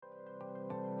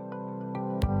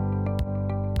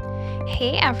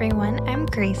Hey everyone, I'm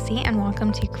Gracie, and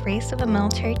welcome to Grace of a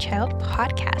Military Child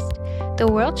podcast. The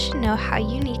world should know how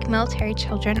unique military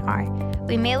children are.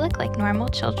 We may look like normal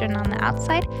children on the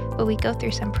outside, but we go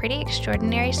through some pretty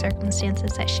extraordinary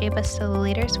circumstances that shape us to the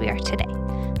leaders we are today.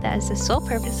 That is the sole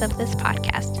purpose of this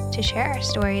podcast, to share our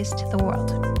stories to the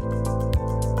world.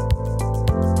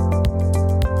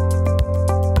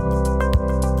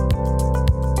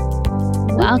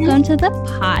 Welcome to the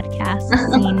podcast,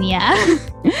 Xenia.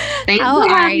 How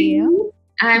are you?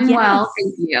 I'm well,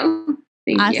 thank you.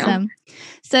 Awesome.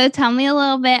 So tell me a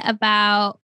little bit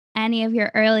about any of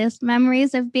your earliest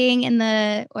memories of being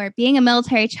a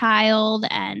military child.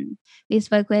 And we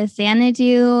spoke with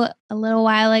Xanadu a little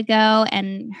while ago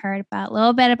and heard a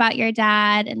little bit about your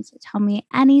dad. And so tell me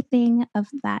anything of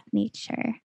that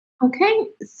nature. Okay,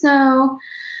 so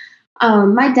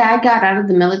my dad got out of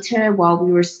the military while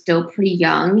we were still pretty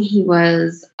young. He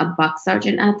was a buck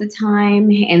sergeant at the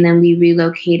time, and then we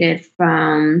relocated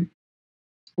from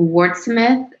Ward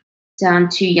Smith down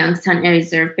to Youngstown Air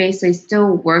Reserve Base. So he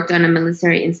still worked on a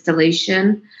military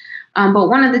installation. But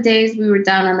one of the days we were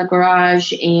down in the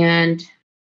garage and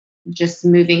just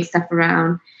moving stuff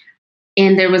around,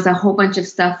 and there was a whole bunch of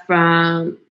stuff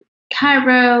from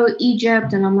Cairo,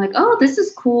 Egypt, and I'm like, oh, this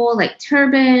is cool, like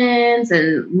turbans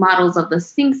and models of the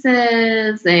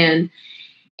sphinxes, and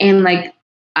like,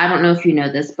 I don't know if you know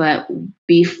this, but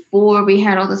before we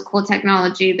had all this cool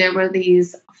technology, there were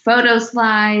these photo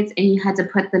slides, and you had to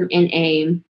put them in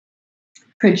a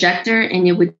projector, and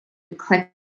it would click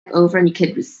over, and you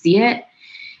could see it.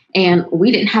 And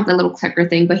we didn't have the little clicker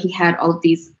thing, but he had all of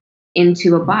these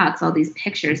into a box, all these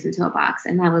pictures into a box.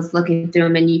 And I was looking through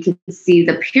them, and you could see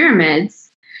the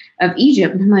pyramids of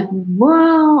Egypt. And I'm like,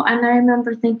 whoa. And I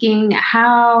remember thinking,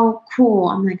 how cool.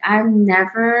 I'm like, I'm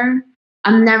never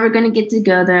going to get to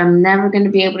go there. I'm never going to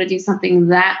be able to do something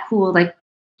that cool. Like,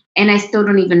 and I still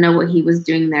don't even know what he was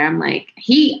doing there. I'm like,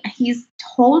 he's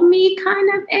told me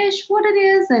kind of ish what it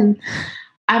is. And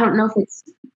I don't know if it's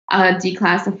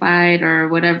declassified or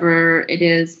whatever it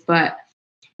is, but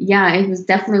yeah, it was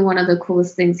definitely one of the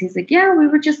coolest things. He's like, yeah, we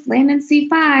were just landing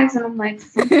C5s. And I'm like,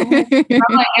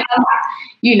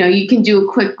 you can do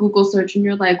a quick Google search and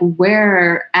you're like,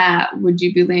 where at would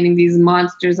you be landing these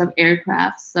monsters of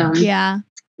aircraft? So yeah,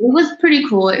 it was pretty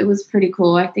cool.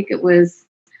 I think it was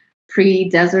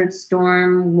pre-Desert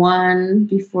Storm 1,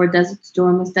 before Desert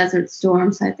Storm was Desert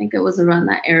Storm. So I think it was around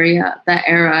that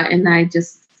era. And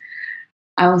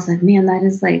I was like, man, that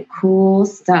is like cool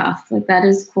stuff. Like, that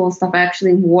is cool stuff. I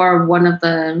actually wore one of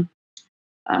the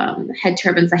head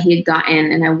turbans that he had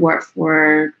gotten, and I wore it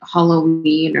for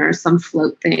Halloween or some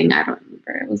float thing. I don't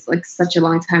remember. It was like such a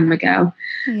long time ago.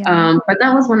 Yeah. But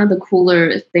that was one of the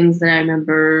cooler things that I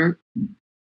remember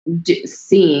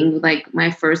seeing, like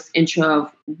my first intro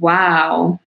of,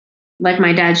 wow, like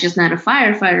my dad's just not a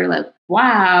firefighter. Like,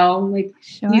 wow, like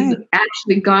he's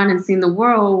actually gone and seen the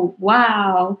world.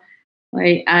 Wow.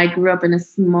 Like, I grew up in a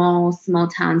small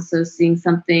town, so seeing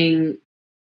something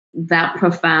that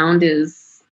profound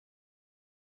is,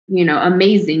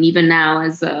 amazing, even now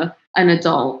as an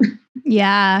adult.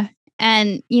 Yeah.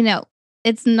 And,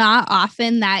 it's not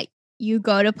often that you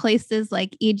go to places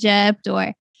like Egypt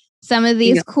or some of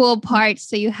these cool parts.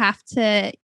 So you have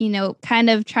to, kind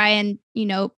of try and,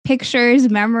 pictures,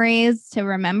 memories to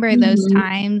remember those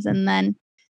times. And then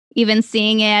even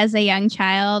seeing it as a young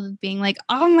child, being like,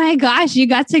 oh my gosh, you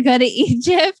got to go to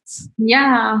Egypt.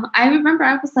 Yeah. I remember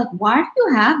I was like, why do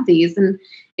you have these? And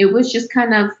it was just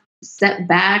kind of set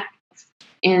back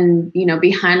and,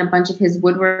 behind a bunch of his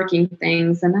woodworking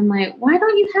things. And I'm like, why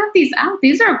don't you have these out?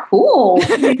 These are cool.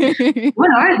 Like, what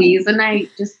are these? And I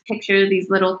just picture these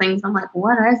little things. I'm like,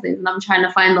 what are these? And I'm trying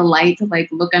to find the light to like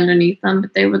look underneath them.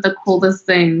 But they were the coolest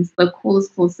things, the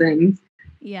coolest things.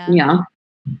 Yeah.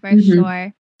 For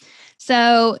sure.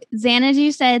 So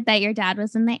Xanadu said that your dad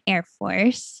was in the Air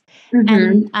Force.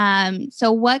 And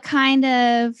so what kind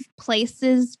of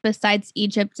places besides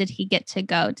Egypt did he get to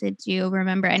go? Did you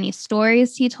remember any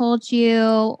stories he told you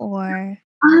or?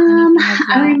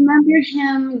 I remember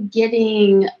him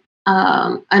getting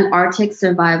an Arctic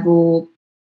survival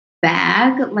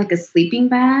bag, like a sleeping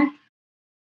bag.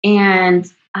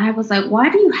 And I was like,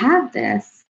 why do you have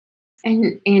this?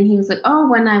 And he was like, oh,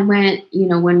 when I went,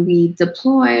 when we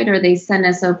deployed or they sent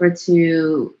us over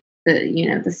to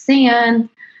the sand,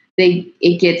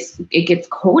 it gets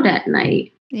cold at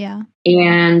night. Yeah.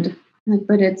 And like,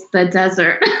 but it's the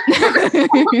desert.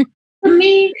 For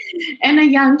me, in a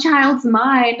young child's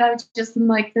mind, I'm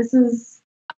like, this is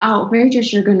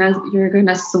outrageous. You're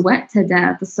gonna sweat to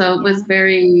death. So it was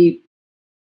very,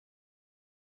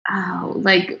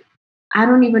 like, I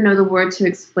don't even know the word to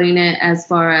explain it as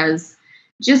far as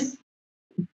just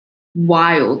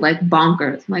wild, like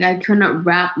bonkers. Like I couldn't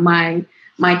wrap my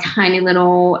tiny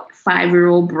little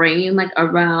 5-year-old brain like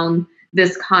around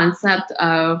this concept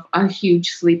of a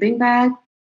huge sleeping bag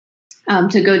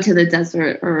to go to the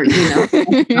desert or in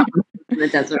the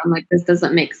desert. I'm like, this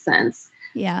doesn't make sense.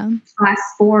 Yeah.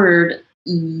 Fast forward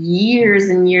years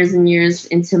and years and years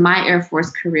into my Air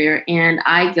Force career, and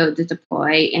I go to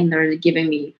deploy, and they're giving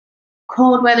me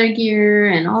cold weather gear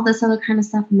and all this other kind of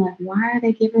stuff. I'm like, why are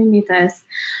they giving me this?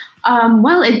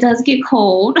 Well, it does get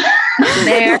cold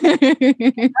there.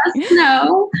 It does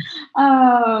snow.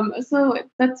 So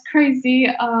that's crazy.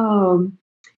 And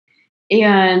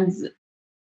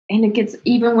it gets,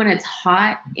 even when it's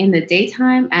hot in the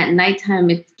daytime, at nighttime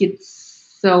it gets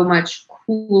so much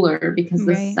cooler because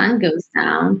the sun goes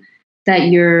down that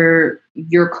you're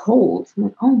cold. I'm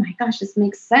like, oh my gosh, this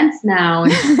makes sense now.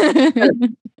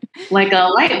 Like a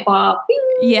light bulb.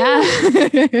 Bing! Yeah.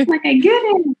 Like I get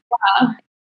it.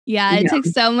 Yeah, it took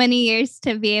so many years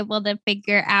to be able to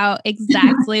figure out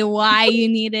exactly why you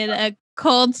needed a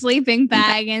cold sleeping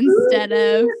bag instead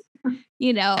of,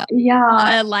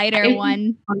 a lighter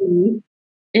one. Funny.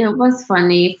 It was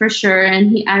funny for sure.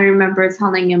 And I remember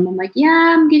telling him, I'm like,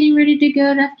 yeah, I'm getting ready to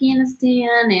go to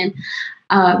Afghanistan. And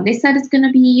they said it's going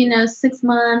to be, 6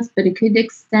 months, but it could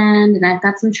extend. And I've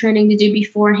got some training to do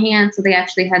beforehand. So they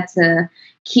actually had to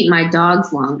keep my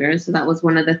dogs longer. So that was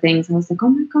one of the things. I was like, oh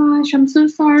my gosh, I'm so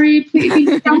sorry.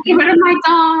 Please don't get rid of my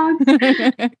dogs.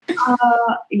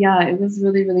 Yeah, it was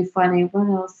really, really funny. What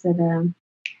else did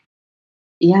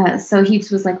so he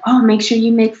was like, oh, make sure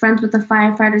you make friends with the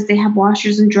firefighters. They have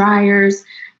washers and dryers,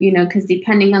 because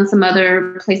depending on some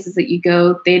other places that you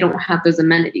go, they don't have those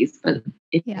amenities. But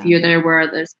if you're there where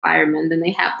there's firemen, then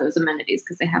they have those amenities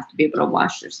because they have to be able to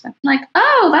wash their stuff. I'm like,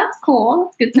 oh, that's cool.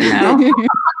 That's good to know.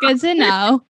 Good to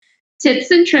know. Tips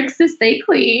and tricks to stay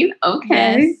clean.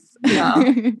 Okay. Yes.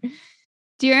 Yeah.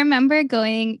 Do you remember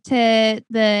going to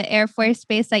the Air Force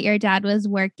base that your dad was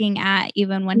working at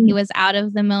even when he was out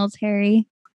of the military?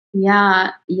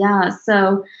 Yeah.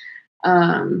 So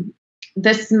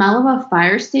the smell of a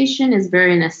fire station is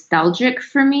very nostalgic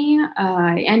for me.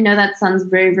 I know that sounds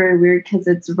very, very weird because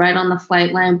it's right on the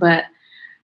flight line, but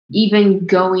even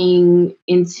going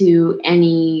into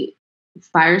any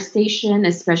fire station,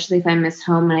 especially if I miss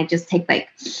home and I just take it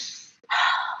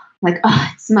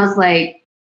smells like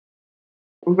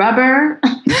rubber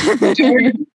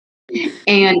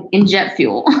and jet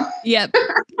fuel. Yep.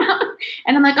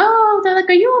 And I'm like, oh, they're like,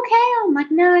 are you okay? I'm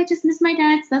like, no, I just miss my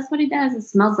dad. So that's what he does. It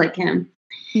smells like him.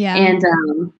 Yeah. And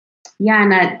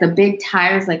and the big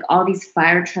tires, like all these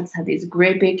fire trucks have these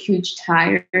great big huge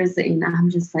tires, and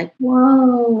I'm just like,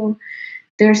 whoa,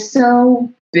 they're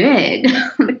so big.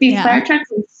 Like these fire trucks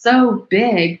are so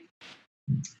big.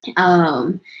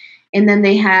 And then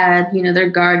they had, their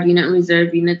guard unit and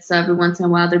reserve units. So every once in a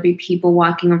while, there'd be people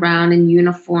walking around in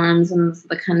uniforms and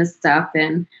the kind of stuff.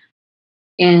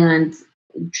 And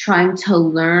trying to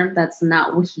learn that's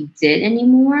not what he did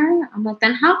anymore. I'm like,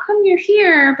 then how come you're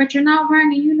here, but you're not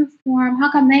wearing a uniform?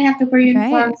 How come they have to wear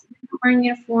uniforms? You're not wearing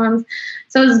uniforms.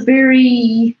 So it's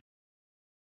very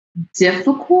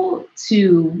difficult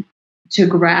to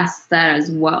grasp that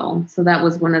as well. So that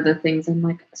was one of the things. I'm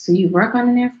like, so you work on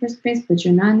an Air Force base, but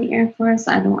you're not in the Air Force?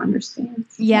 I don't understand.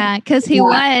 Yeah, because he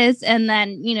was, and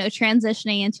then,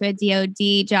 transitioning into a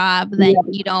DOD job, then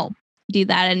you don't do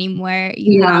that anymore.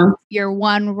 You have your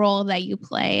one role that you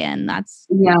play, and that's...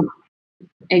 Yeah,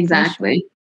 exactly.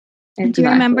 Do you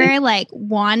remember,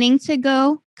 wanting to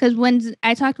go? Because when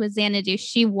I talked with Xanadu,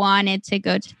 she wanted to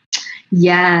go to...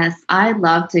 Yes, I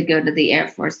love to go to the Air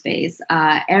Force Base.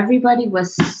 Everybody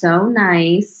was so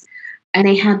nice, and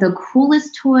they had the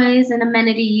coolest toys and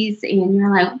amenities, and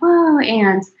you're like, whoa.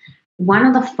 And one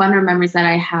of the funner memories that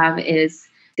I have is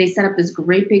they set up this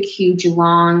great big, huge,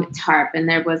 long tarp, and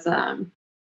there was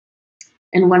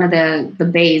in one of the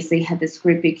bays, they had this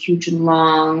great big, huge,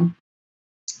 long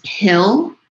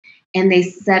hill, and they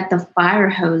set the fire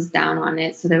hose down on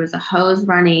it. So there was a hose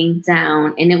running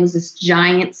down, and it was this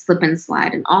giant slip and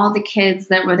slide. And all the kids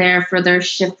that were there for their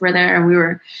shift were there. And we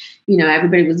were,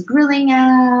 everybody was grilling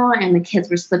out, and the kids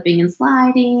were slipping and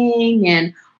sliding,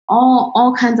 and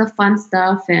all kinds of fun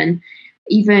stuff. And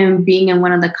even being in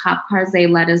one of the cop cars, they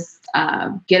let us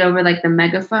get over the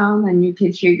megaphone, and you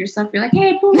could hear yourself. You're like,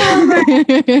 hey, pull over.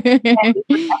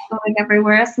 Going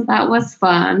everywhere. So that was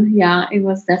fun. Yeah, it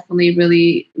was definitely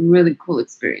really, really cool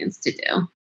experience to do.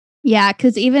 Yeah,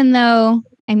 because even though,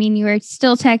 you were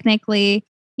still technically,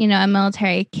 a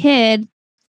military kid,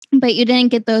 but you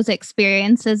didn't get those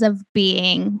experiences of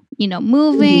being,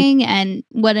 moving and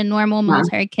what a normal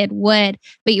military kid would,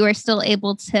 but you were still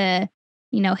able to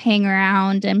hang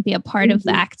around and be a part of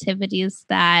the activities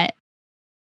that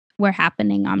were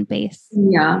happening on base.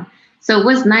 Yeah. So it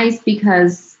was nice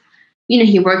because,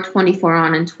 he worked 24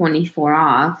 on and 24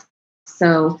 off.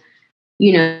 So,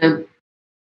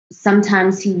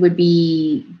 sometimes he would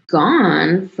be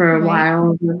gone for a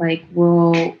while. We're like,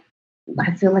 well,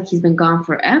 I feel like he's been gone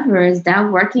forever. Is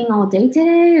Dad working all day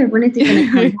today? Or when is he going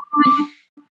to come home?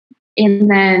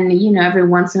 And then, every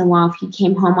once in a while, if he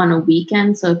came home on a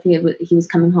weekend, so if he was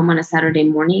coming home on a Saturday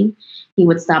morning, he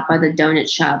would stop by the donut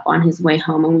shop on his way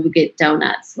home and we would get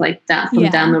donuts like that from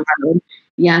down the road.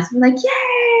 Yeah, so we're like,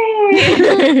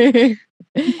 yay!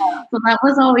 So that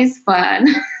was always fun.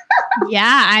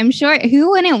 Yeah, I'm sure.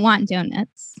 Who wouldn't want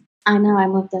donuts? I know, I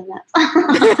love donuts.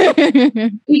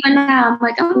 Even now, I'm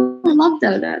like, oh, I love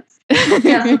donuts.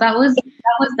 Yeah, so that was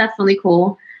definitely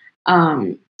cool.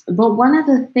 But one of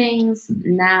the things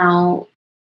now,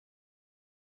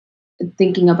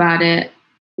 thinking about it,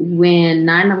 when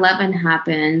 9/11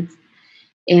 happened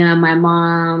and my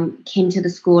mom came to the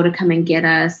school to come and get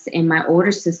us, and my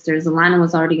older sisters, Alana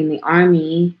was already in the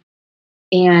Army,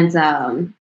 and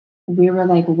we were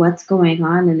like, what's going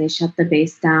on? And they shut the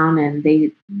base down and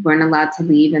they weren't allowed to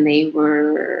leave and they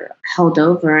were held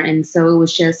over. And so it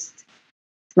was just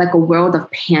like a world of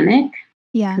panic.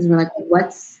 Yeah. Because we're like,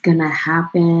 what's gonna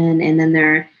happen? And then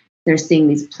they're seeing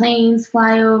these planes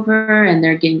fly over and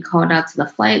they're getting called out to the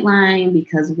flight line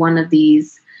because one of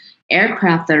these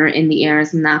aircraft that are in the air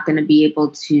is not going to be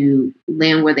able to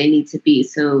land where they need to be.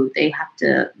 So they have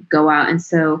to go out. And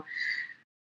so,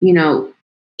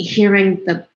 hearing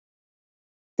the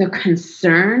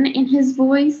concern in his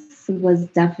voice was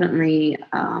definitely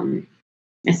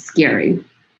scary.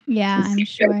 Yeah, I'm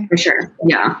sure. For sure.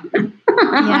 Yeah.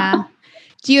 Yeah.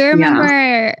 Do you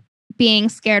remember being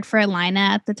scared for Elina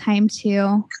at the time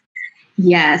too?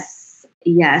 Yes.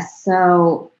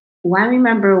 So I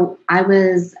remember I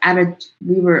was a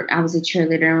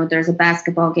cheerleader and there was a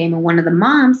basketball game and one of the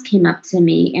moms came up to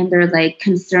me and they're like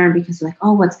concerned because like,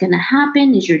 oh, what's going to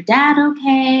happen? Is your dad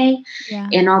okay? Yeah.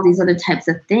 And all these other types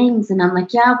of things. And I'm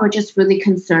like, yeah, we're just really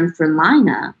concerned for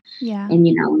Lina. Yeah. And,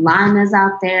 Lina's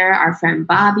out there. Our friend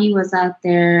Bobby was out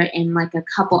there and like a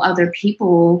couple other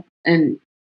people. And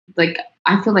like,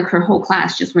 I feel like her whole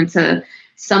class just went to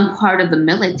some part of the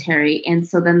military. And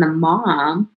so then the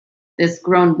mom, this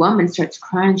grown woman, starts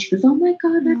crying. She goes, oh my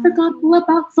God, I forgot all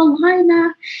about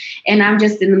Selina. And I'm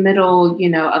just in the middle,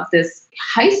 of this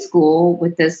high school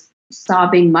with this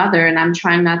sobbing mother. And I'm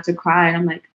trying not to cry. And I'm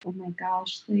like, oh my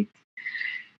gosh, like,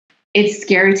 it's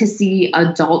scary to see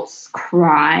adults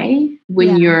cry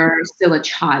when you're still a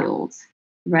child,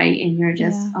 right? And you're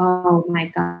just, oh my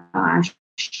gosh,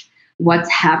 what's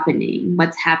happening?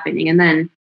 And then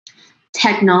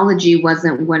technology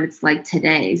wasn't what it's like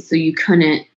today. So you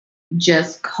couldn't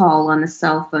just call on the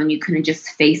cell phone. You couldn't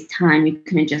just FaceTime. You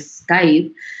couldn't just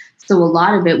Skype. So a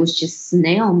lot of it was just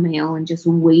snail mail and just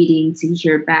waiting to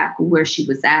hear back where she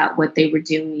was at, what they were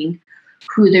doing,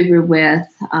 who they were with.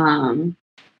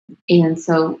 And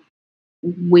so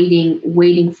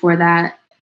waiting for that,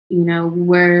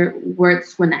 where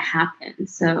it's going to happen.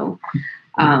 So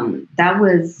that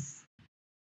was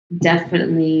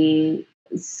definitely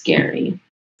scary.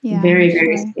 Yeah, very,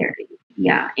 very scary.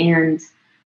 Yeah. And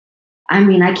I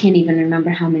mean, I can't even remember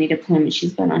how many deployments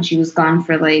she's been on. She was gone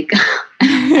for like,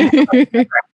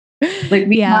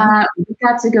 we got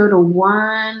to go to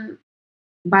one.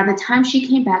 By the time she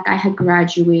came back, I had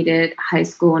graduated high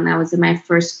school and I was in my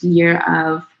first year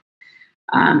of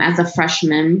as a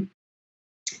freshman.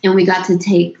 And we got to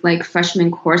take like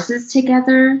freshman courses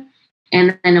together.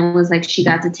 And then it was like she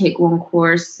got to take one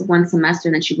course one semester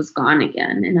and then she was gone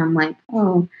again. And I'm like,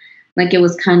 oh, like it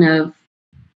was kind of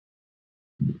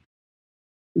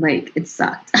like it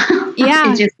sucked.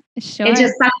 Yeah. it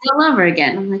just sucked all over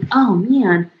again. I'm like, oh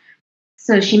man.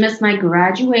 So she missed my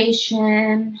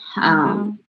graduation.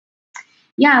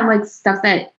 Like stuff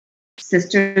that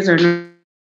sisters are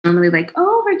normally like,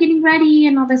 oh, we're getting ready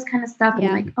and all this kind of stuff. And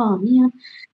I'm like, oh man.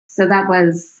 So that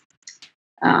was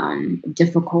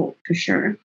difficult for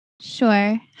sure.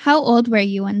 Sure. How old were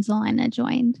you when Zelina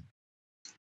joined?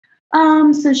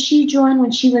 So she joined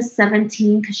when she was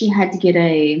 17 because she had to get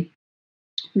a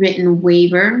written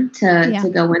waiver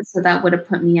to go in. So that would have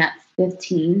put me at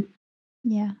 15.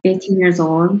 Yeah. 15 years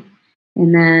old.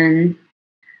 And then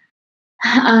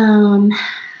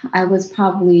I was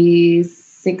probably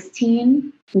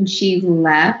 16 when she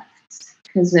left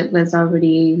because it was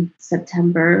already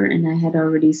September and I had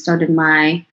already started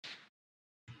my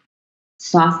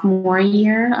sophomore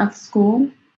year of school,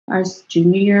 or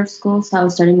junior year of school. So I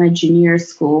was starting my junior year of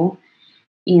school.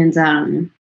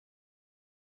 And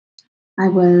I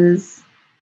was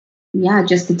yeah,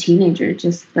 just a teenager,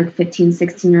 just like 15,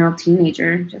 16-year-old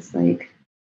teenager, just like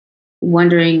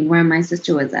wondering where my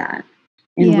sister was at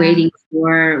and Yeah. waiting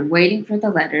for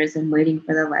the letters and waiting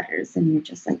for the letters. And you're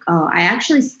just like, oh, I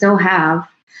actually still have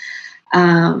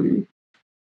um,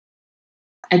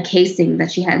 a casing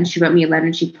that she had, and she wrote me a letter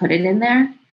and she put it in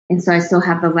there. And so I still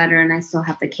have the letter and I still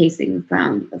have the casing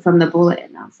from the bullet.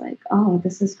 And I was like, oh,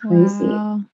 this is crazy.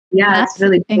 Wow. Yeah, it's That's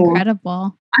really cool.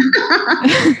 incredible.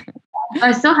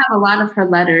 I still have a lot of her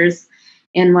letters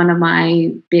in one of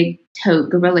my big tote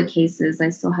gorilla cases. I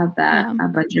still have that, Yeah. a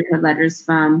bunch of her letters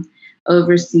from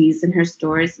overseas and her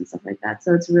stories and stuff like that.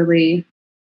 So it's really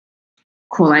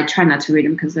cool. I try not to read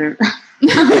them because they're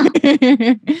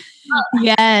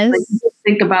Yes. like, you just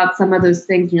think about some of those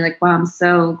things and you're like, wow, I'm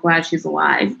so glad she's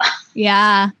alive.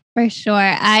 Yeah, for sure.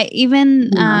 I even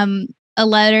Yeah. a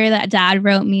letter that dad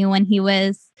wrote me when he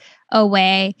was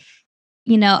away,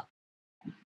 you know,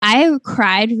 I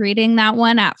cried reading that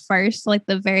one at first, like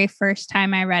the very first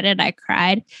time I read it, I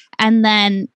cried. And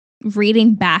then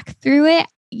reading back through it,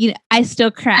 I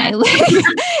still cry. Like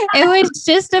it was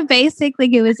just a basic,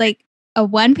 like it was like a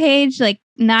one page, like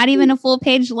not even a full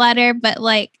page letter, but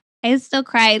like I still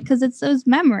cried because it's those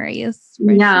memories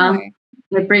for Yeah. sure.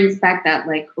 It brings back that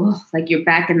like, oh, like you're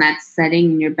back in that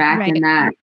setting and you're back in Right.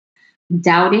 that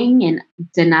doubting and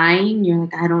denying. You're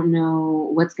like, I don't know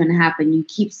what's going to happen. You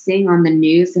keep seeing on the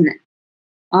news, and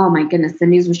oh my goodness, the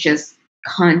news was just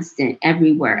constant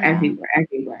everywhere, Yeah. everywhere,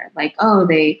 everywhere. Like, oh,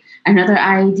 another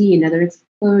IED, another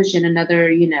explosion,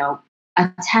 another,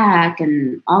 attack,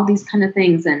 and all these kind of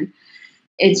things. And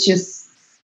it's just,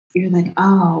 you're like,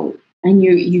 oh, and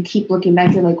you keep looking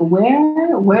back. You're like,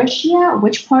 where's she at?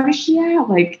 Which part is she at?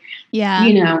 Like, Yeah.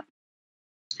 you know,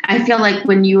 I feel like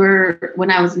when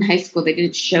I was in high school, they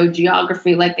didn't show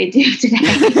geography like they do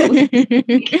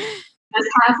today. That's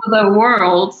half of the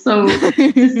world. So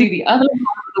to see the other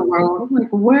half of the world, I'm like,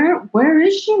 where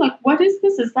is she? Like, what is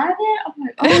this? Is that it? I'm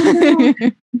like,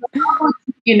 oh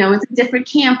no. It's a different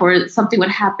camp, or something would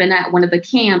happen at one of the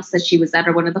camps that she was at,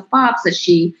 or one of the FOPs that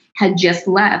she had just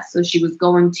left. So she was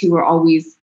going to, or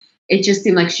always, it just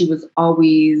seemed like she was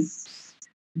always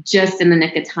just in the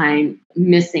nick of time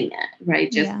missing it,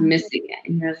 right? Just Yeah. missing it.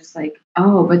 And you're just like,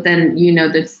 oh, but then,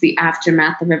 that's the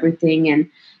aftermath of everything, and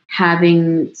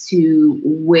having to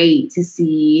wait to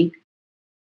see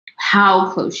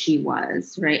how close she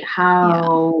was, right?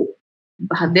 How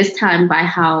this time, by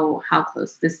how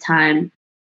close, this time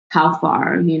how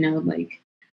far, like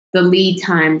the lead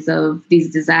times of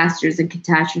these disasters and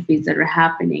catastrophes that are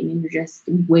happening, and you're just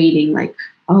waiting like,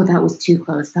 oh, that was too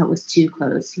close,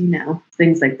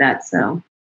 things like that. So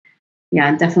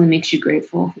yeah, it definitely makes you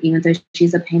grateful, even though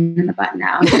she's a pain in the butt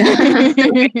now. I'm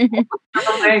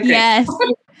very Yes.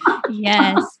 grateful.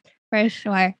 Yes, for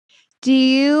sure. Do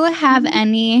you have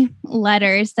any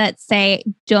letters that say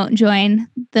don't join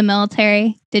the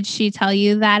military? Did she tell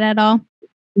you that at all?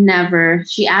 Never.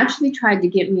 She actually tried to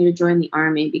get me to join the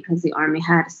army because the army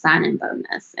had a sign-in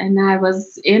bonus. And I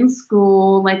was in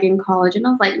school, like in college, and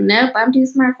I was like, nope, I'm too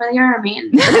smart for the army.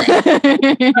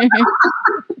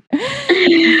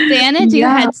 Xanadu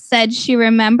Yeah. had said she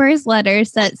remembers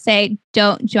letters that say,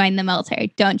 don't join the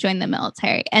military, don't join the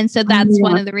military. And so that's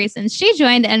one of the reasons she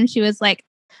joined. And she was like,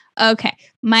 okay,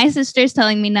 my sister's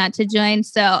telling me not to join.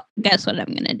 So guess what I'm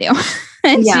going to do?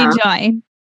 And she joined.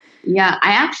 Yeah,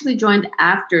 I actually joined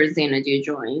after Xanadu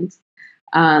joined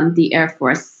the Air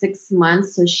Force, 6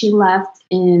 months. So she left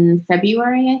in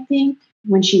February, I think.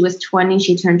 When she was 20,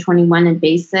 she turned 21 in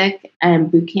basic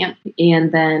and boot camp.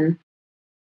 And then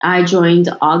I joined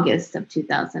August of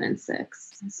 2006.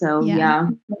 So yeah.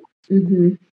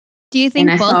 Mm-hmm. Do you think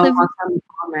Go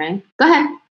ahead.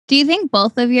 Do you think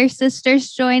both of your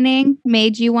sisters joining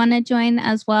made you want to join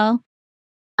as well?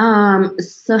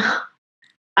 So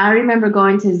I remember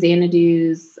going to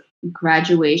Xanadu's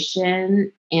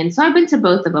graduation. And so I've been to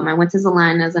both of them. I went to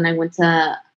Zelana's and I went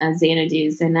to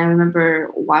Xanadu's. And I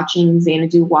remember watching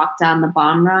Xanadu walk down the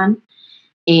bomb run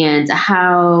and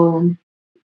how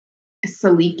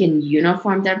sleek and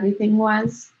uniformed everything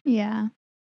was. Yeah.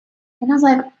 And I was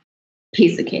like,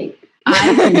 piece of cake.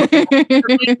 I can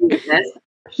do this.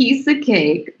 Piece of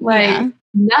cake. Like,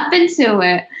 nothing to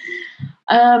it.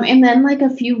 And then like a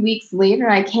few weeks later,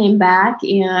 I came back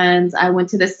and I went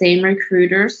to the same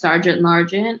recruiter, Sergeant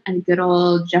Largent, and good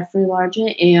old Jeffrey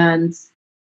Largent, and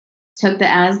took the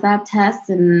ASVAB test.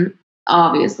 And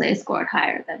obviously I scored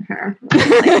higher than her.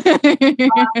 Right?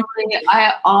 Like,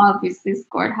 I obviously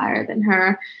scored higher than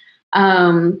her.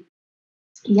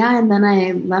 yeah, and then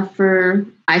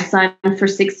I signed for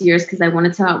 6 years because I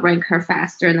wanted to outrank her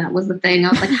faster. And that was the thing. I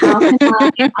was like, how can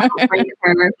I outrank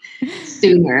her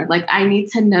sooner? Like, I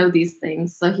need to know these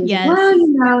things. So he's like, well,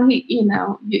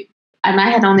 Yes. and I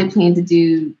had only planned to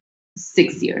do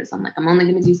 6 years. I'm like, I'm only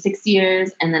going to do 6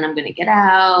 years and then I'm going to get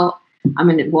out. I'm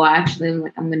going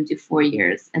to do 4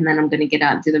 years and then I'm going to get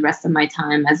out and do the rest of my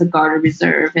time as a guard or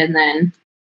reserve. And then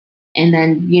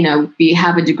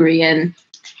have a degree and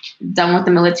done with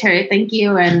the military. Thank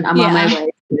you. And I'm on my Yeah.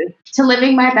 way to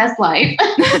living my best life.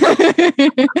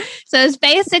 So it's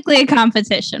basically a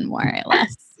competition, more or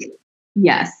less.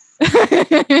 Yes.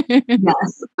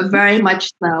 Yes, very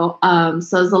much so.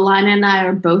 So Zelina and I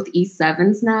are both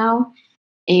E7s now.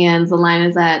 And Zelina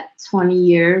is at 20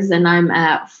 years and I'm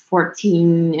at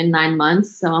 14 and 9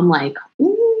 months. So I'm like,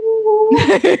 ooh.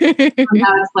 Now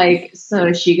it's like, so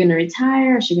is she going to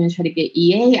retire? Is she going to try to get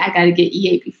E8? I got to get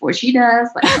E8 before she does.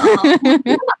 Like,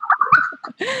 oh.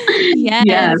 Yes.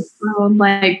 Yes. So I'm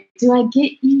like, do I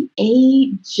get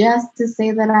E8 just to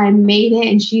say that I made it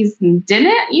and she's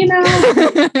didn't?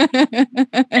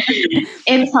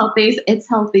 It's healthy. It's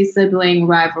healthy sibling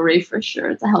rivalry for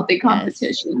sure. It's a healthy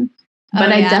competition. Yes.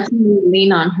 But I definitely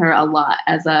lean on her a lot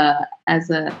as a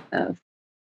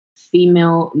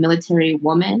female military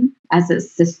woman, as a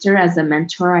sister, as a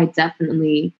mentor. I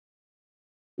definitely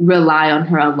rely on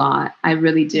her a lot. I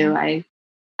really do. I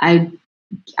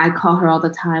call her all the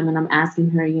time and I'm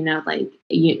asking her,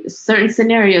 certain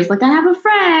scenarios, like I have a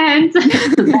friend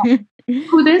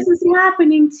who this is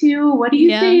happening to. What do you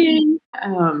think?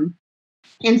 And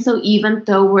so even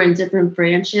though we're in different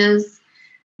branches,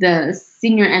 the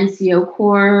senior NCO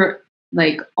Corps,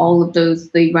 like all of those,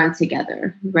 they run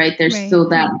together, right? There's still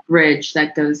that bridge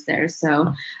that goes there.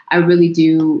 So I really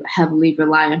do heavily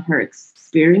rely on her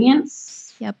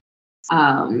experience. Yep.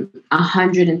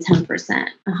 110%.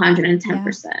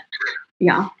 110%.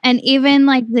 Yeah. And even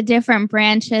like the different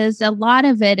branches, a lot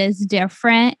of it is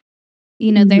different.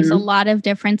 There's a lot of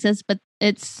differences, but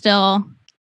it's still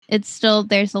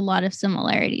there's a lot of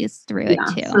similarities through it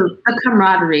too. So the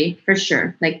camaraderie, for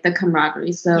sure. Like the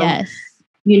camaraderie. So, yes.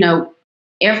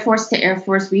 Air Force to Air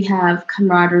Force, we have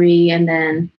camaraderie. And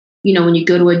then, when you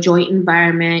go to a joint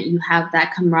environment, you have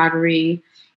that camaraderie.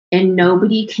 And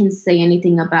nobody can say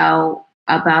anything about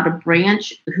a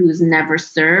branch who's never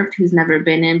served, who's never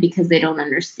been in, because they don't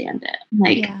understand it.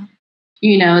 Like,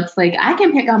 it's like, I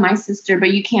can pick on my sister,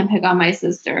 but you can't pick on my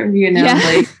sister,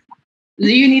 like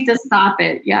you need to stop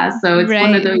it. Yeah. So it's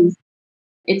one of those,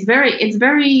 it's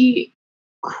very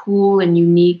cool and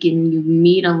unique, and you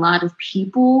meet a lot of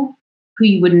people who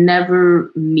you would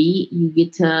never meet. You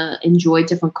get to enjoy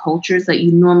different cultures that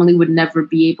you normally would never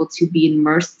be able to be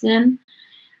immersed in.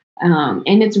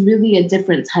 And it's really a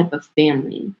different type of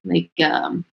family, like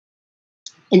an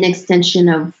extension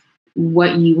of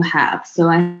what you have. So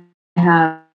I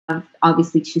have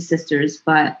obviously two sisters,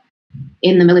 but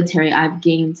in the military, I've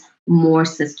gained more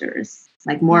sisters,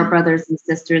 like more brothers and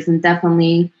sisters, and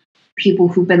definitely people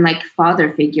who've been like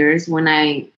father figures when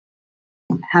I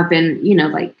have been,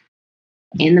 like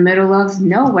in the middle of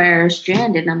nowhere,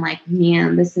 stranded. I'm like,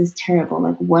 man, this is terrible.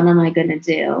 Like, what am I going to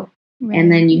do? Right.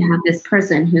 And then you have this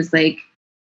person who's like,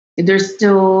 they're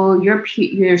still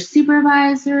your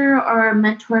supervisor or a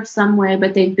mentor of some way,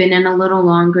 but they've been in a little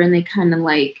longer and they kind of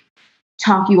like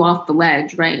talk you off the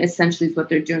ledge, right? Essentially is what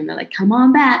they're doing. They're like, come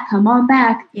on back.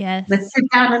 Yes. Let's sit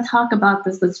down and talk about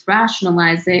this. Let's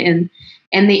rationalize it.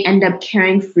 And they end up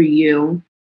caring for you,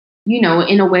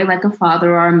 in a way like a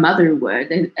father or a mother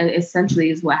would. It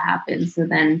essentially is what happens. So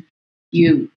then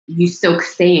you still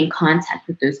stay in contact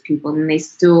with those people and they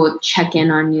still check in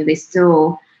on you. They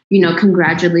still,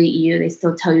 congratulate you. They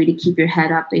still tell you to keep your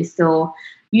head up. They still,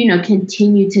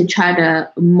 continue to try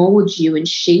to mold you and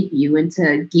shape you and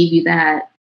to give you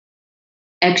that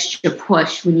extra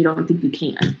push when you don't think you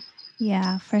can.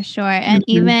 Yeah, for sure. And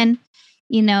even,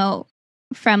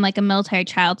 from like a military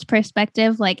child's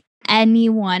perspective, like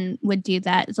anyone would do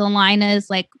that. Zelina is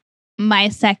like my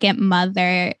second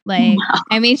mother. Like, wow.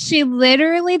 I mean, she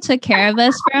literally took care of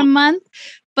us for a month,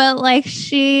 but like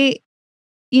she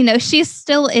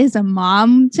still is a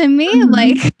mom to me.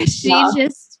 Like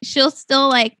she'll still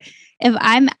like, if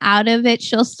I'm out of it,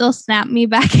 she'll still snap me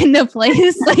back into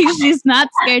place. Like she's not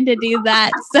scared to do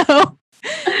that. So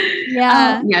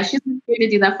yeah. She's not scared to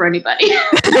do that for anybody.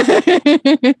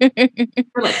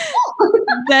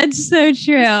 That's so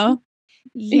true.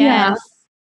 Yes. Yeah.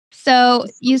 So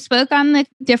you spoke on the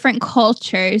different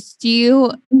cultures. Do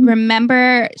you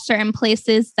remember certain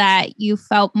places that you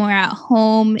felt more at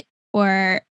home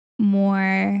or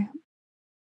more,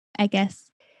 I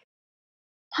guess?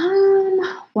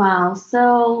 Wow.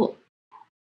 So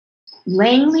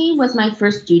Langley was my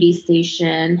first duty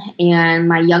station, and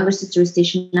my younger sister was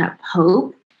stationed at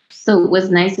Pope. So it was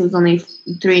nice. It was only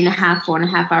 3.5,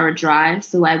 4.5 hour drive.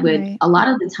 So I would, Right. a lot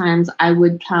of the times, I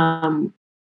would come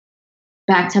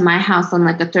back to my house on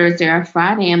like a Thursday or a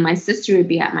Friday, and my sister would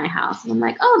be at my house. And I'm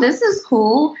like, oh, this is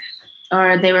cool.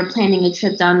 Or they were planning a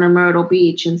trip down to Myrtle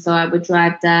Beach, and so I would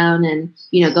drive down and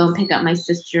go and pick up my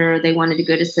sister. They wanted to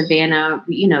go to Savannah.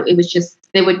 It was just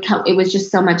they would come. It was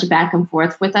just so much back and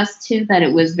forth with us too that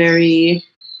it was very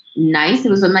nice. It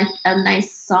was a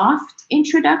nice soft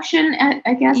introduction,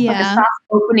 I guess, like a Yeah. soft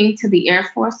opening to the Air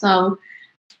Force. So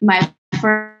my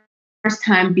first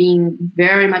time being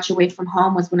very much away from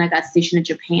home was when I got stationed in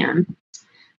Japan.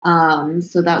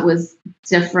 So that was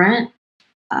different.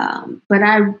 But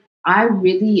I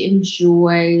really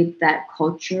enjoyed that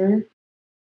culture.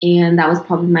 And that was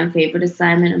probably my favorite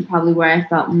assignment and probably where I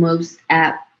felt most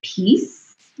at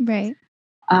peace. Right.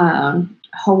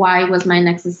 Hawaii was my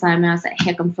next assignment. I was at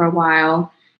Hickam for a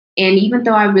while. And even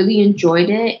though I really enjoyed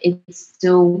it, it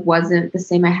still wasn't the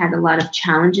same. I had a lot of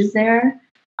challenges there.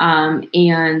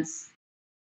 And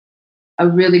a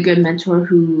really good mentor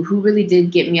who really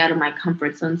did get me out of my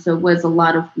comfort zone. So it was a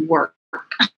lot of work.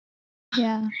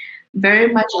 Yeah.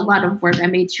 Very much a lot of work. I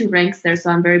made 2 ranks there, so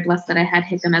I'm very blessed that I had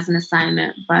Hickam as an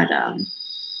assignment, but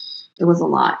it was a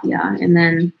lot, yeah. And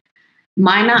then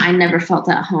Minot, I never felt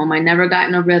at home. I never got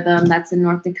in a rhythm. That's in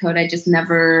North Dakota. I just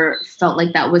never felt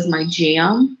like that was my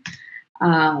jam.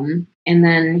 And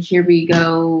then here we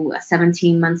go,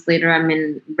 17 months later, I'm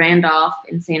in Randolph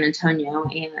in San Antonio,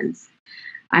 and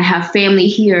I have family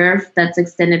here that's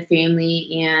extended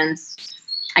family, and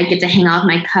I get to hang out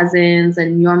with my cousins.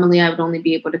 And normally I would only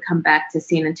be able to come back to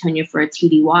San Antonio for a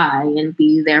TDY and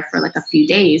be there for like a few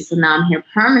days. So now I'm here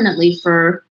permanently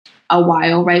for a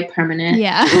while, right? Permanent.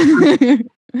 Yeah.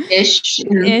 Ish,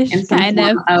 and some kind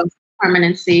form of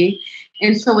permanency.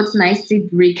 And so it's nice to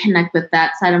reconnect with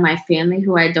that side of my family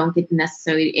who I don't get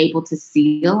necessarily able to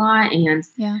see a lot. And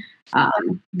yeah.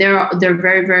 They're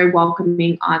very, very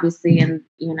welcoming, obviously. And,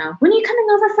 when are you coming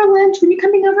over for lunch? When are you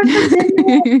coming over for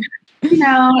dinner?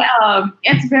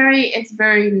 It's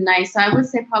very nice. So I would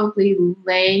say probably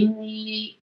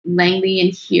Langley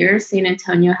and here, San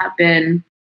Antonio have been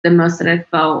the most that I've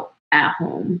felt at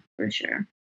home for sure.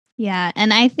 Yeah.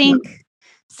 And I think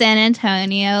San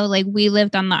Antonio, like we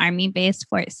lived on the Army base,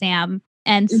 Fort Sam.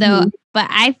 And so, but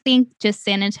I think just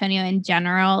San Antonio in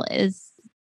general is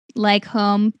like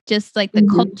home, just like the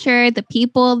culture, the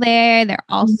people there, they're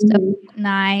all so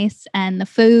nice, and the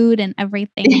food and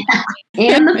everything.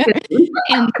 And the food.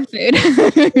 And the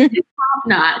food. Top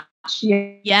notch.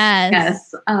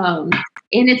 Yes. And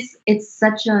it's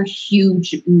such a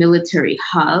huge military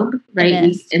hub,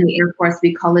 right? In the Air Force,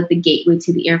 we call it the gateway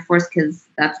to the Air Force because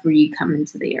that's where you come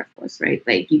into the Air Force, right?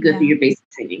 Like you go through your basic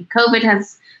training. COVID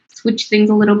has switched things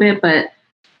a little bit, but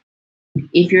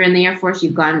if you're in the Air Force,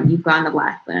 you've gone to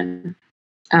Lackland.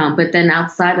 But then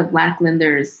outside of Lackland,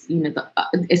 there's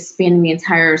it's spanning the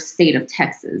entire state of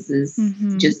Texas is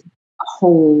just a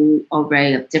whole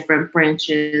array of different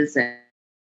branches,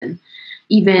 and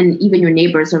even your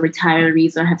neighbors are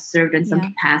retirees or have served in some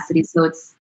capacity. So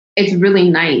it's really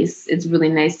nice. It's really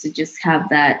nice to just have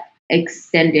that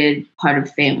extended part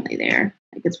of family there.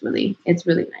 Like it's really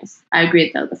nice. I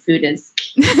agree though. The food is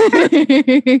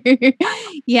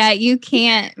yeah, you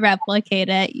can't replicate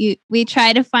it. We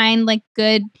try to find like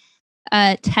good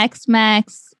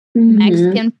Tex-Mex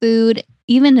Mexican food,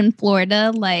 even in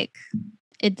Florida, like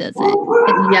it doesn't.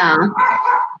 Yeah.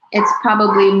 It's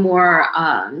probably more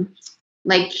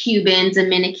like Cuban,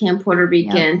 Dominican, Puerto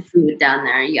Rican food down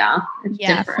there. Yeah. It's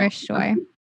different. For sure.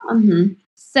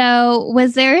 So,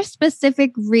 was there a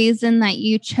specific reason that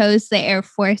you chose the Air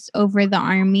Force over the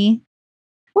Army?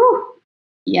 Ooh,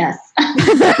 yes.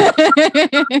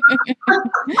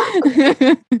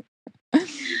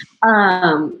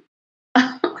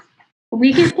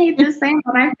 We get paid the same,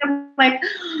 but I feel like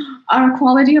our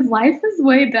quality of life is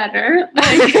way better.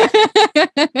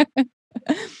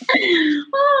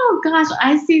 Oh gosh,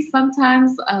 I see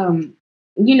sometimes.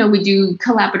 We do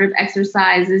collaborative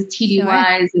exercises,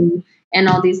 TDYs, and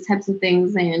all these types of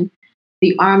things, and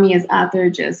the Army is out there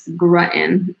just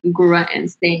grunting,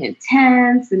 staying in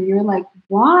tents, and you're like,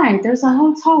 why? There's a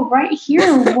hotel right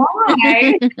here.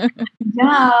 Why?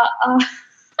 Yeah.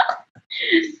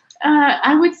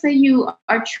 I would say you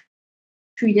are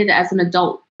treated as an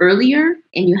adult earlier,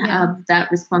 and you have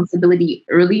that responsibility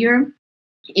earlier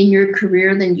in your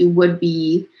career than you would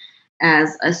be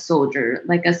as a soldier.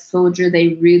 Like a soldier,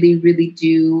 they really, really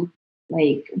do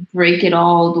like break it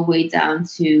all the way down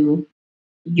to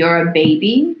you're a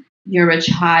baby, you're a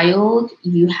child,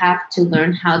 you have to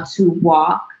learn how to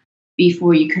walk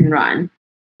before you can run.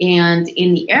 And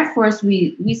in the Air Force,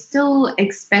 we still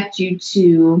expect you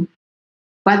to,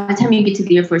 by the time you get to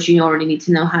the Air Force, you already need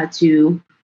to know how to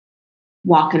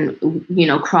walk and,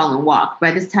 crawl and walk.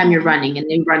 By this time you're running and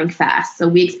they're running fast. So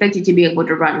we expect you to be able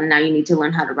to run, and now you need to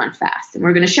learn how to run fast. And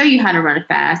we're going to show you how to run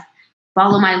fast.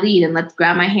 Follow my lead and let's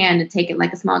grab my hand and take it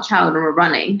like a small child, and we're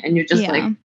running. And you're just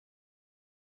like,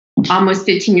 almost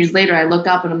 15 years later, I look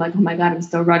up and I'm like, oh my God, I'm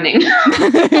still running.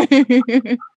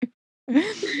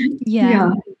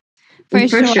 Yeah, for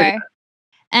sure.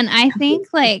 And I think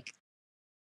like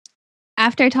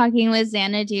after talking with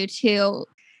Xanadu too,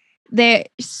 there's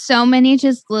so many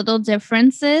just little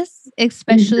differences,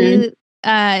 especially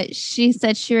she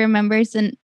said she remembers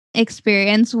an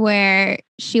experience where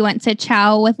she went to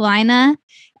chow with Lina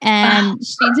and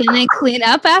she didn't clean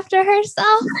up after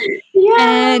herself. Yeah.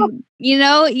 And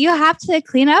you have to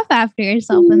clean up after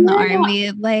yourself in the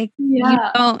Army. Like you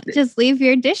don't just leave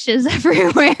your dishes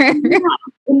everywhere.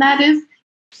 And that is,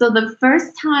 so the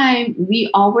first time we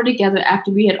all were together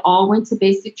after we had all went to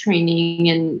basic training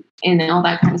and all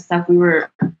that kind of stuff, we were,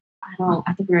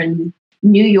 I think we were in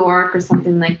New York or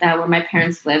something like that where my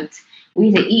parents lived.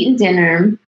 We had eaten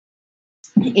dinner,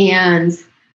 and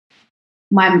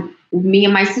me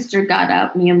and my sister got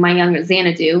up, me and my younger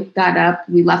Xanadu got up.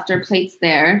 We left our plates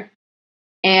there.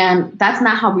 And that's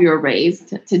not how we were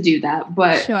raised to do that.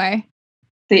 But sure.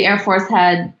 The Air Force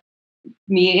had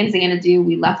me and Xanadu.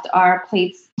 We left our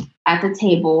plates at the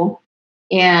table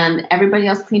and everybody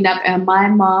else cleaned up. And my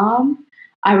mom,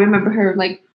 I remember her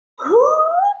like, who?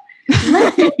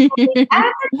 At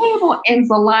the table. And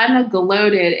Zelina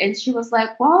gloated. And she was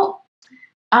like, well,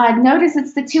 notice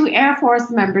it's the 2 Air Force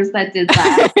members that did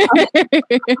that.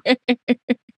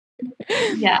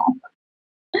 Yeah.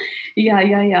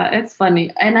 It's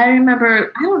funny. And I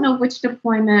remember, I don't know which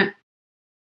deployment.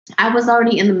 I was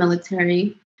already in the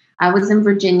military. I was in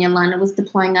Virginia. Lina was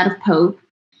deploying out of Pope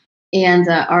and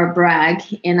or Bragg.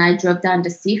 And I drove down to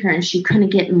see her, and she couldn't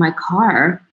get in my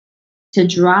car to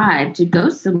drive to go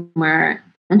somewhere.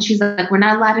 And she's like, we're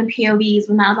not allowed in POVs.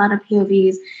 We're not allowed in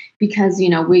POVs because,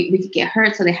 we could get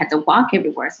hurt. So they had to walk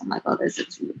everywhere. So I'm like, oh, this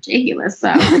is ridiculous.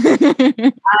 So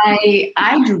I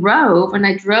drove, and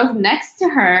I drove next to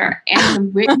her,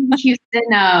 and Whitney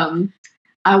Houston,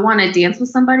 I Want to Dance with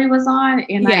Somebody was on,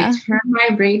 and I turned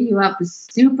my radio up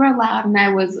super loud, and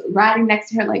I was riding next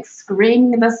to her, like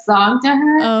screaming the song to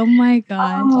her. Oh my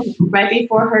God. Right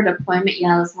before her deployment.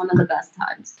 Yeah, it was one of the best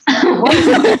times.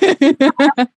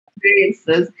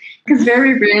 Experiences, because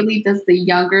very rarely does the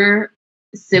younger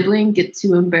sibling get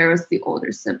to embarrass the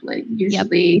older sibling.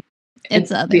 Usually it's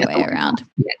the other way around.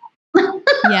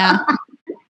 Yeah.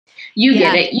 You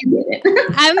get it.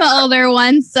 I'm the older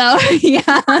one, so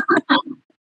yeah.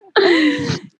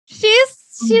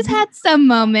 She's had some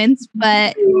moments,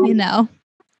 but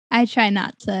I try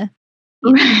not to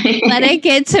let it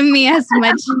get to me as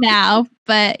much now.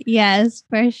 But yes,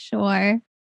 for sure.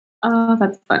 Oh,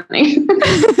 that's funny.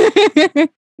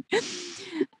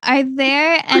 Are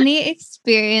there any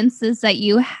experiences that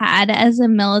you had as a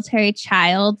military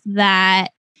child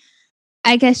that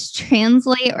I guess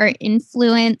translate or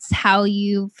influence how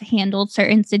you've handled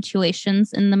certain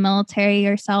situations in the military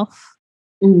yourself?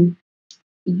 You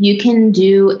can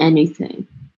do anything.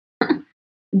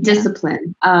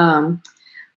 Discipline.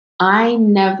 I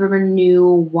never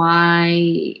knew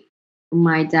why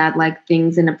my dad liked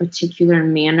things in a particular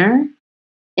manner.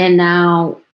 And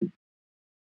now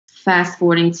fast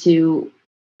forwarding to,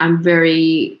 I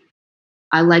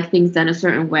like things done a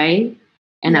certain way,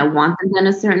 and I want them done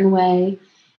a certain way.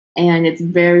 And it's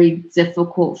very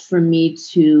difficult for me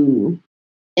to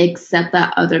accept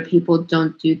that other people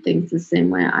don't do things the same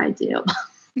way I do.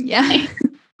 Yeah.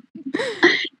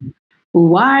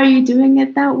 Why are you doing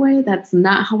it that way? That's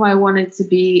not how I want it to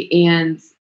be. And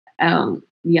 100%.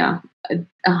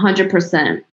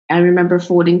 I remember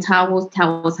folding towels.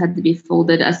 Towels had to be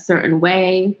folded a certain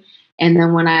way. And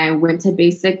then when I went to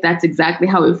basic, that's exactly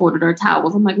how we folded our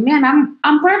towels. I'm like, man, I'm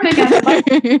perfect at my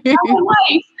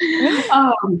life.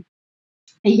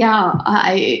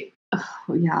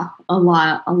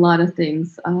 A lot of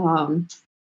things.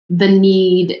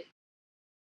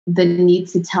 The need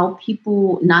to tell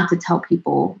people, not to tell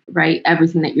people, right,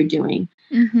 everything that you're doing.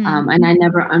 And I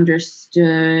never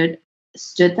understood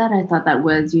that. I thought that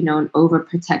was, an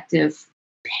overprotective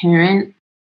parent.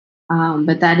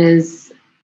 But that is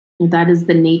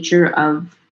the nature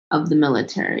of the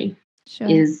military. Sure.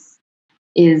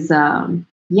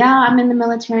 I'm in the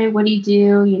military. What do you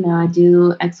do? I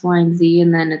do X, Y, and Z.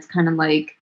 And then it's kind of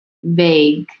like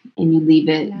vague, and you leave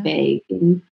it vague.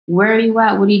 And where are you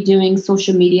at? What are you doing?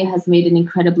 Social media has made it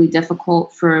incredibly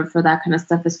difficult for that kind of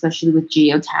stuff, especially with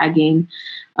geotagging.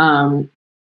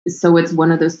 So it's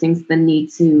one of those things that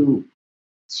need to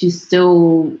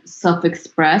still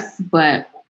self-express, but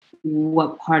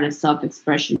what part of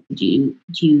self-expression do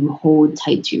you hold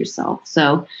tight to yourself?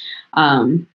 So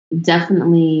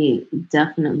definitely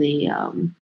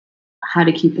how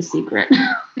to keep a secret.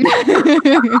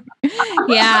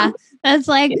 Yeah, that's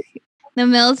like the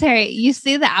military. You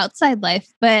see the outside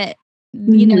life, but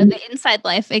you know, the inside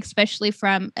life, especially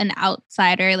from an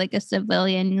outsider, like a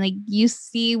civilian, like you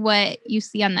see what you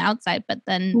see on the outside, but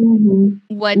then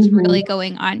what's really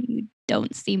going on, you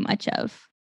don't see much of.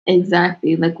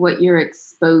 Exactly, like what you're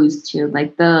exposed to,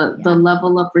 like the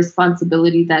level of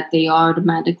responsibility that they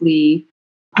automatically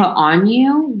put on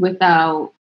you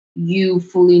without you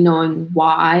fully knowing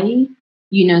why.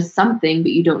 You know something,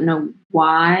 but you don't know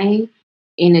why,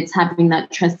 and it's having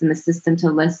that trust in the system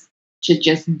to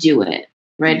just do it,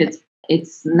 right? Yeah.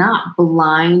 It's not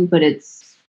blind, but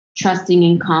it's trusting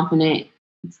and confident.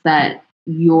 It's that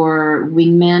your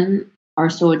wingmen, our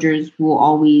soldiers, will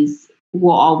always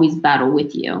battle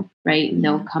with you, right? And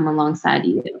they'll come alongside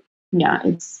you. Yeah,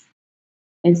 it's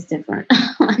different.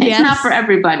 It's not for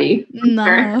everybody. No.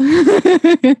 I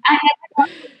never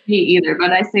me either,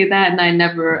 but I say that and I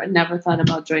never thought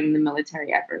about joining the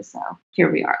military ever. So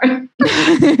here we are.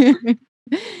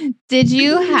 Did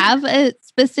you have a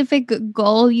specific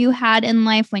goal you had in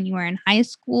life when you were in high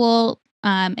school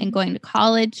and going to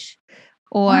college?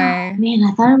 Or man,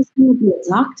 I thought I was going to be a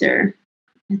doctor.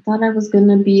 I thought I was going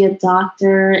to be a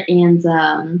doctor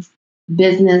and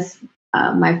business.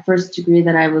 My first degree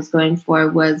that I was going for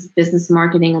was business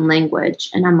marketing and language.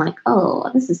 And I'm like, oh,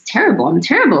 this is terrible. I'm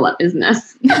terrible at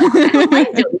business. I don't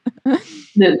like doing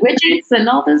the widgets and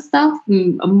all this stuff,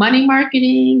 money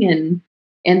marketing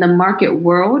and the market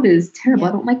world is terrible.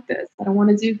 I don't like this. I don't want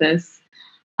to do this.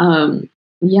 So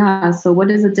what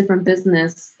is a different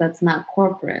business that's not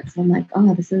corporate? So I'm like, oh,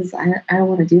 I don't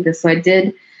want to do this. So I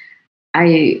did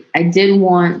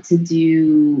want to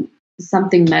do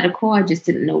something medical. I just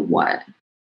didn't know what.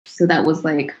 So that was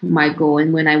like my goal.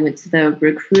 And when I went to the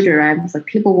recruiter, I was like,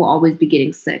 people will always be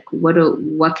getting sick.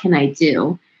 What can I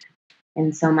do?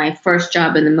 And so my first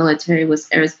job in the military was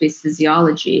aerospace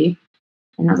physiology.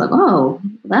 And I was like, oh,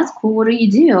 that's cool. What do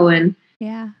you do? And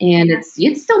it's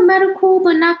still medical,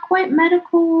 but not quite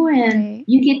medical. And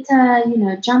you get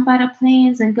to, jump out of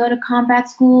planes and go to combat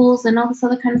schools and all this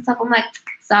other kind of stuff. I'm like,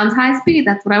 sounds high speed.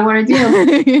 That's what I want to do.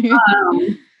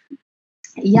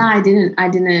 I didn't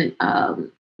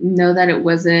know that it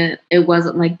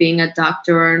wasn't like being a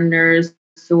doctor or a nurse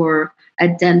or a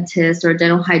dentist or a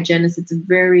dental hygienist. It's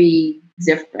very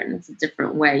different. It's a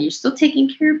different way. You're still taking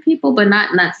care of people, but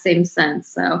not in that same sense.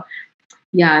 So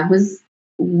it was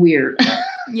weird.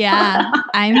 Yeah,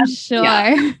 I'm sure.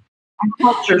 A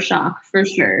culture shock for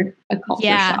sure. A culture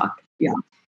shock. Yeah.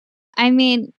 I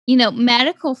mean,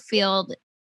 medical field,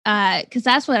 because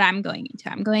that's what I'm going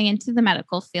into. I'm going into the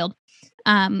medical field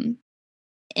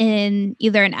in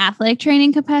either an athletic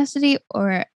training capacity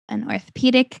or an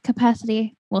orthopedic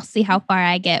capacity. We'll see how far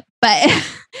I get. But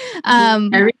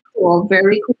very cool.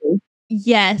 Very cool.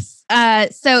 Yes.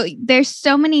 So there's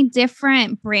so many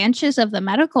different branches of the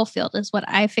medical field is what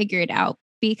I figured out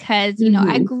because,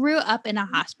 I grew up in a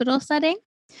hospital setting.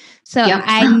 So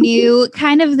I knew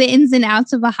kind of the ins and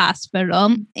outs of a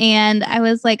hospital. And I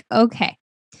was like, okay.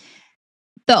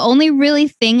 The only really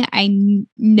thing I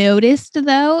noticed,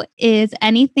 though, is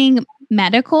anything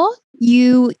medical,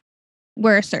 you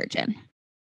were a surgeon.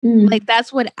 Like,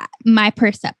 that's what my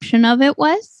perception of it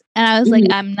was. And I was like,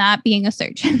 I'm not being a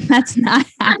surgeon. That's not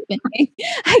happening.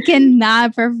 I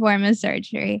cannot perform a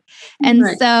surgery. And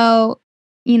so,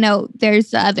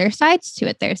 there's other sides to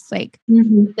it. There's like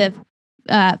the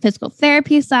physical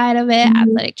therapy side of it,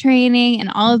 athletic training, and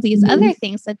all of these other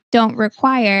things that don't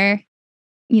require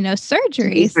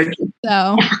surgeries.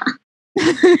 So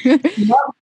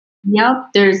Yep.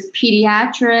 There's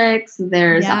pediatrics,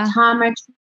 there's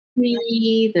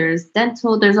optometry, there's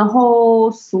dental, there's a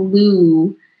whole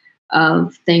slew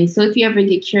of things. So if you ever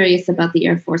get curious about the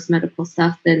Air Force medical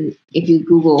stuff, then if you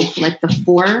Google like the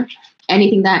 4,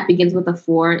 anything that begins with a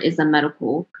 4 is a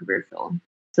medical career field.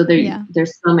 So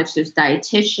there's so much. There's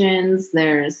dietitians,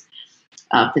 there's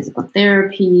physical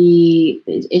therapy.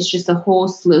 It's just a whole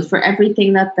slew. For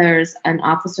everything that there's an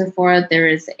officer for, there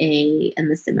is a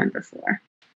enlisted member for.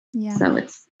 Yeah. So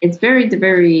it's very,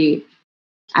 very,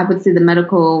 I would say the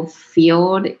medical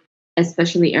field,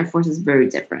 especially Air Force, is very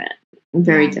different.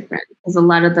 Very different. Because a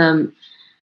lot of them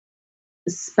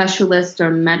specialists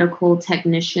or medical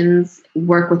technicians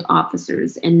work with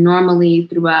officers. And normally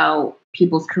throughout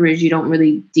people's careers, you don't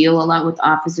really deal a lot with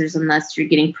officers unless you're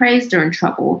getting praised or in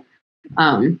trouble,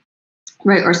 right?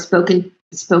 Or spoken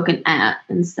at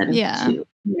instead of to,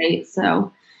 right?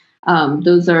 So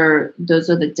those are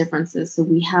the differences. So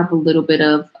we have a little bit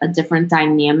of a different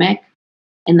dynamic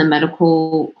in the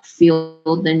medical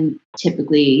field than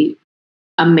typically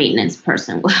a maintenance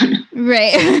person would.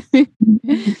 Right.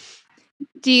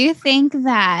 Do you think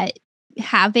that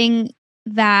having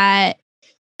that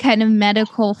kind of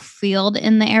medical field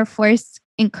in the Air Force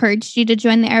encouraged you to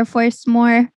join the Air Force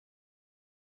more?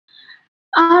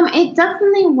 It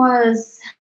definitely was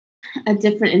a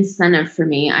different incentive for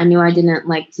me. I knew I didn't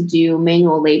like to do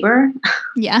manual labor.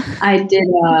 Yeah. I did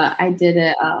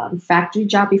a factory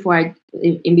job before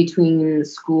in between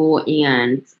school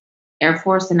and Air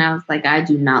Force, and I was like, I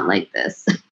do not like this.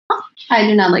 I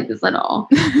do not like this at all.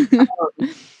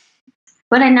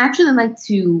 But I naturally like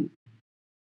to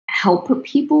help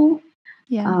people.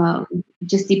 Yeah.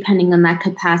 Just depending on that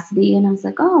capacity. And I was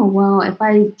like, oh, well, if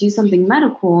I do something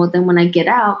medical, then when I get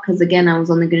out, because again, I was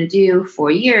only going to do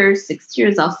 4 years, 6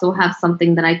 years, I'll still have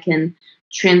something that I can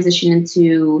transition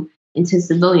into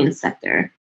civilian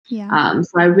sector. Yeah.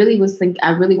 So I really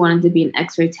wanted to be an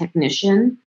X-ray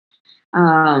technician.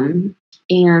 And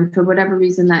for whatever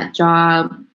reason, that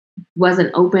job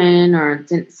wasn't open or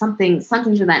didn't, something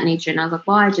to that nature. And I was like,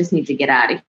 well, I just need to get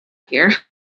out of here.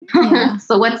 Yeah.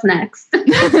 So what's next?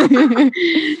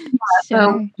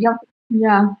 So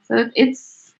yeah. So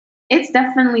it's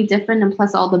definitely different, and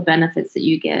plus all the benefits that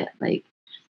you get, like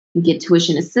you get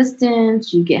tuition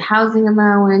assistance, you get housing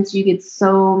allowance, you get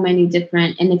so many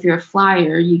different. And if you're a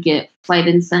flyer, you get flight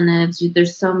incentives.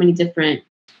 There's so many different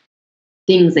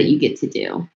things that you get to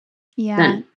do.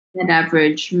 Yeah. That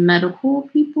average medical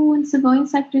people in civilian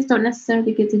sectors don't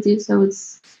necessarily get to do. So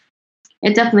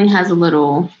it definitely has a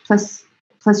little plus.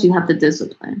 Plus, you have the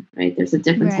discipline, right? There's a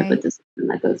different type of discipline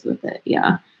that goes with it.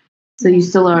 Yeah. So you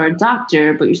still are a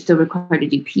doctor, but you're still required to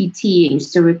do PT, and you're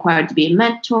still required to be a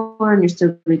mentor, and you're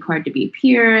still required to be a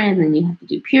peer, and then you have to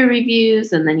do peer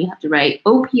reviews, and then you have to write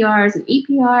OPRs and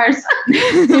EPRs.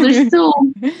 So there's still,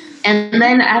 and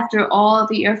then after all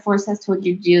the Air Force has told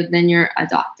you to do, then you're a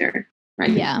doctor,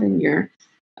 right? Yeah. Then you're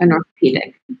an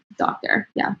orthopedic doctor.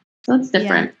 Yeah. So it's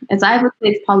different. I would say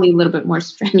it's probably a little bit more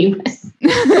strenuous.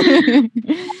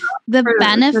 The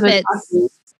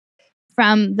benefits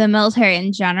from the military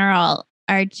in general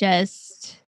are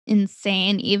just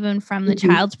insane, even from the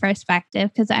child's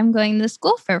perspective, because I'm going to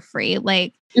school for free.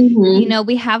 Like, you know,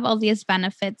 we have all these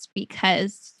benefits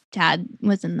because dad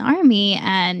was in the Army,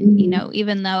 and, you know,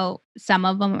 even though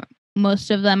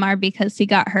most of them are because he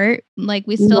got hurt, like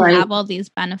we still have all these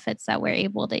benefits that we're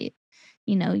able to,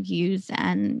 you know, use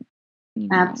and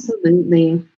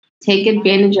absolutely take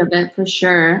advantage of it for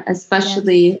sure,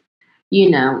 especially you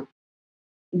know,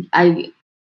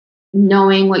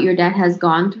 knowing what your dad has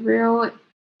gone through,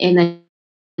 and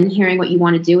then hearing what you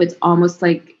want to do. It's almost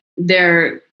like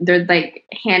they're like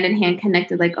hand in hand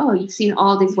connected. Like, oh, you've seen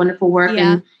all these wonderful work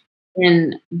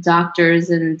and doctors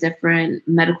and different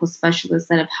medical specialists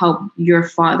that have helped your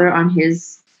father on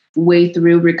his way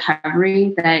through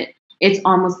recovery, that it's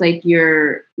almost like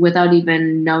you're, without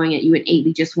even knowing it, you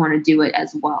innately just want to do it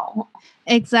as well.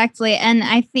 Exactly. And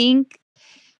I think,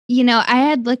 you know, I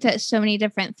had looked at so many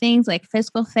different things like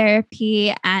physical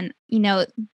therapy, and, you know,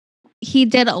 he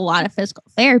did a lot of physical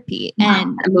therapy,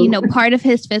 and, you know, part of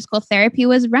his physical therapy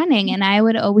was running, and I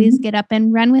would always get up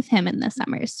and run with him in the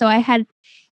summers. So I had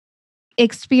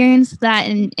experienced that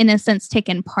and, in a sense,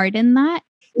 taken part in that.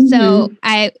 So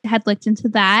I had looked into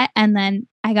that, and then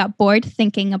I got bored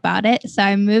thinking about it. So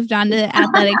I moved on to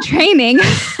athletic training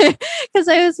because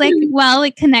I was like, well,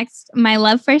 it connects my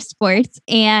love for sports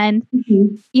and,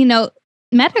 you know,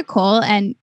 medical,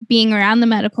 and being around the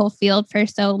medical field for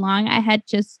so long, I had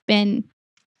just been,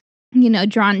 you know,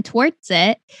 drawn towards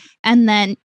it. And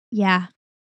then,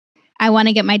 I want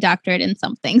to get my doctorate in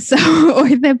something. So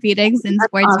orthopedics and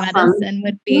sports medicine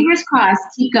would be. Fingers crossed.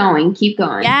 Keep going. Keep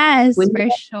going. Yes, for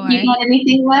sure. You got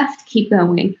anything left? Keep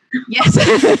going. Yes,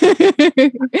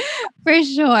 for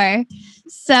sure.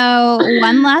 So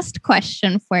one last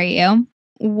question for you.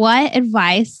 What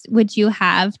advice would you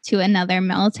have to another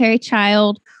military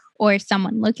child or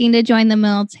someone looking to join the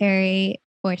military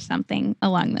or something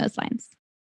along those lines?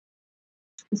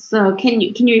 So can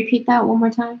you repeat that one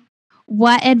more time?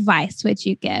 What advice would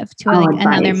you give to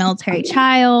another military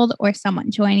child or someone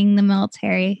joining the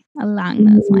military along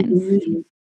those lines?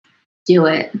 Do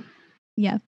it.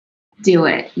 Yeah. Do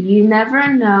it. You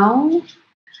never know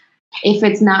if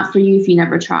it's not for you if you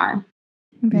never try.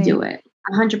 Right. Do it.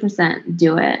 100%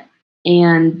 do it.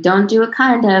 And don't do it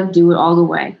kind of, do it all the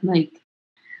way. Like,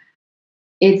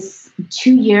 it's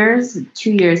 2 years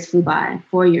flew by,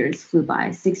 4 years flew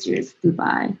by, 6 years flew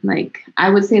by. Like, I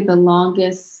would say the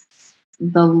longest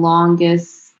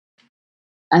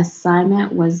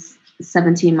assignment was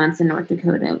 17 months in North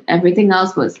Dakota. Everything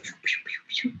else was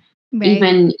Right.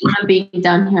 even being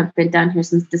down here. I've been down here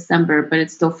since December, but it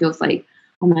still feels like,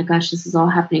 oh my gosh, this is all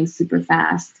happening super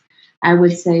fast. I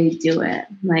would say do it.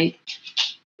 Like,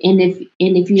 and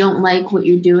if you don't like what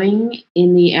you're doing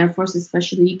in the Air Force,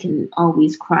 especially, you can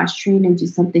always cross train and do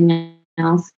something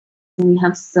else. And we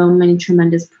have so many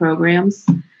tremendous programs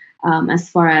as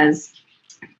far as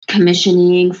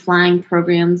commissioning, flying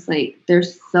programs. Like,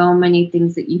 there's so many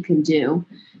things that you can do,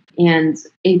 and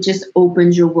it just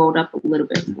opens your world up a little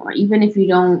bit more. Even if you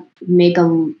don't make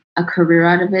a career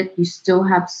out of it, you still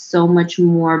have so much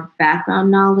more background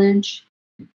knowledge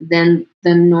than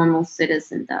the normal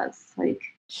citizen does. Like,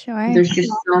 Sure. there's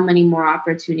just so many more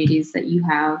opportunities that you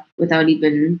have without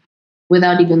even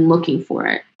looking for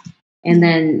it. And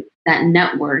then the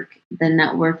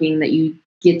networking that you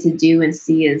get to do and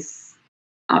see is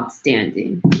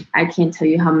outstanding. I can't tell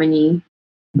you how many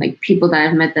like people that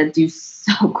I've met that do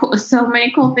so many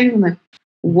cool things. I'm like,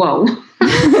 whoa.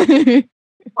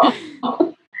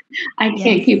 I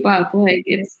can't keep up. Like,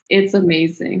 it's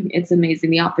amazing. It's amazing.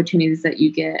 The opportunities that you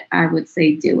get, I would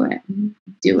say do it.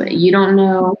 Do it. You don't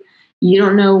know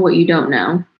what you don't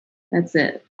know. That's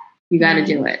it. You got to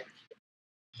do it.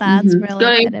 That's really Go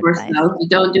to good Air Force, advice. though.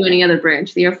 Don't do any other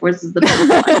branch. The Air Force is the best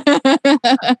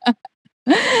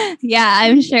one. Yeah,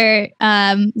 I'm sure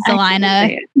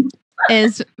Zelina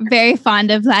is very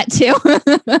fond of that too.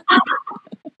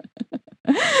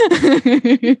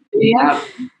 Yeah.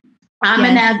 I'm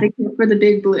an advocate for the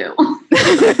big blue.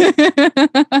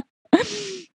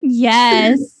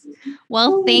 Yes.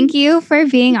 Well, thank you for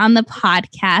being on the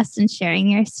podcast and sharing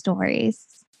your stories.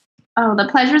 Oh, the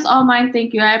pleasure's all mine.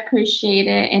 Thank you. I appreciate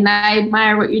it. And I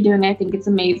admire what you're doing. I think it's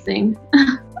amazing.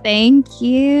 Thank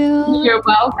you. You're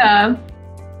welcome.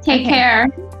 Take care.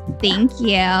 Thank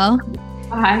you.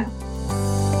 Bye.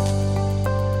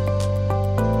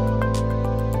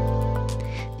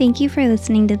 Thank you for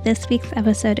listening to this week's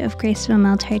episode of Grace of a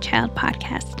Military Child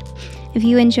podcast. If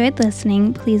you enjoyed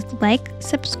listening, please like,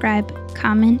 subscribe,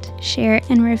 comment, share,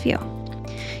 and review.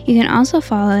 You can also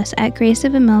follow us at Grace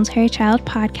of a Military Child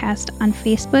podcast on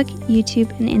Facebook,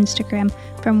 YouTube, and Instagram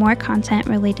for more content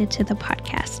related to the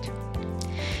podcast.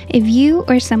 If you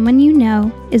or someone you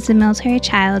know is a military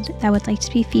child that would like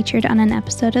to be featured on an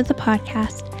episode of the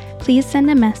podcast, please send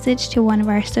a message to one of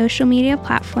our social media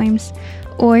platforms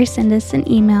or send us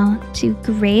an email to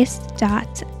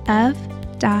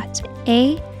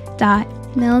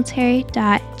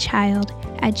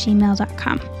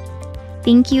grace.of.a.military.child@gmail.com.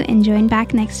 Thank you, and join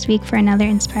back next week for another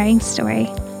inspiring story.